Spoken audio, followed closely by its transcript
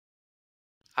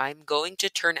I'm going to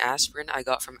turn aspirin I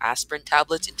got from aspirin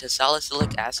tablets into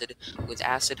salicylic acid with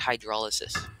acid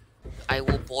hydrolysis. I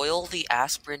will boil the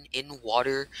aspirin in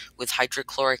water with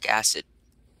hydrochloric acid.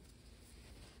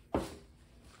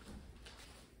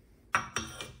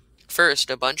 First,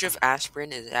 a bunch of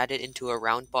aspirin is added into a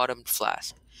round-bottomed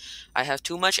flask. I have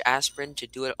too much aspirin to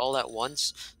do it all at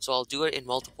once, so I'll do it in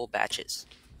multiple batches.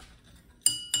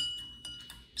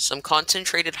 Some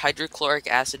concentrated hydrochloric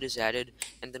acid is added,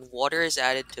 and then water is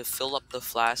added to fill up the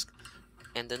flask,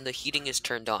 and then the heating is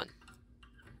turned on.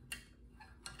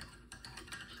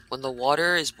 When the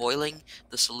water is boiling,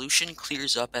 the solution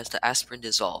clears up as the aspirin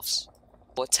dissolves.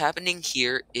 What's happening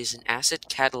here is an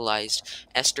acid-catalyzed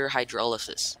ester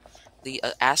hydrolysis. The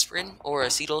aspirin, or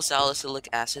acetylsalicylic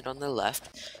acid on the left,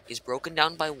 is broken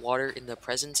down by water in the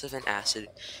presence of an acid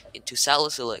into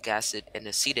salicylic acid and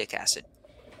acetic acid.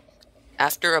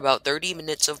 After about 30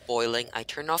 minutes of boiling, I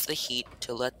turn off the heat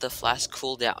to let the flask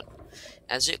cool down.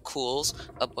 As it cools,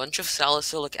 a bunch of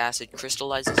salicylic acid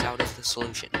crystallizes out of the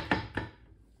solution.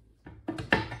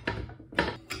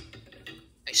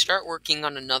 I start working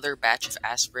on another batch of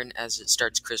aspirin as it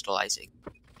starts crystallizing.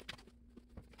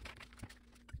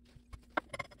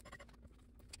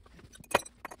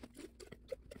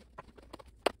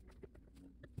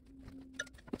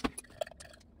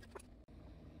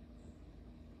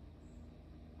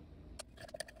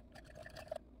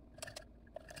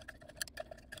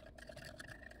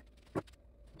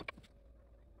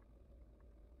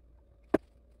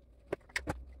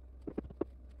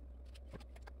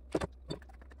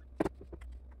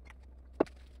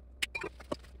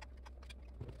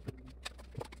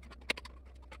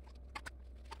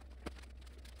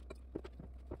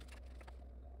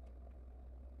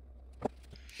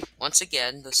 Once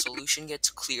again, the solution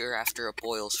gets clear after it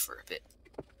boils for a bit.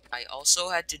 I also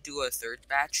had to do a third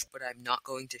batch, but I'm not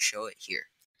going to show it here.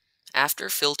 After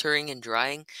filtering and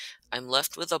drying, I'm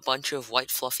left with a bunch of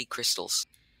white fluffy crystals.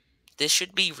 This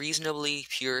should be reasonably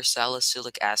pure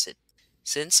salicylic acid.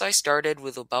 Since I started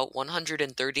with about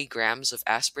 130 grams of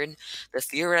aspirin, the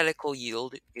theoretical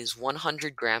yield is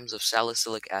 100 grams of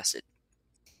salicylic acid.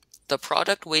 The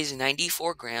product weighs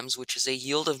 94 grams, which is a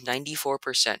yield of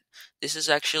 94%. This is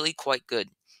actually quite good.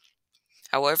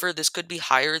 However, this could be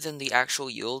higher than the actual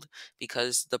yield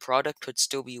because the product could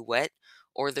still be wet,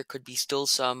 or there could be still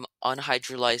some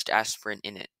unhydrolyzed aspirin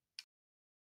in it.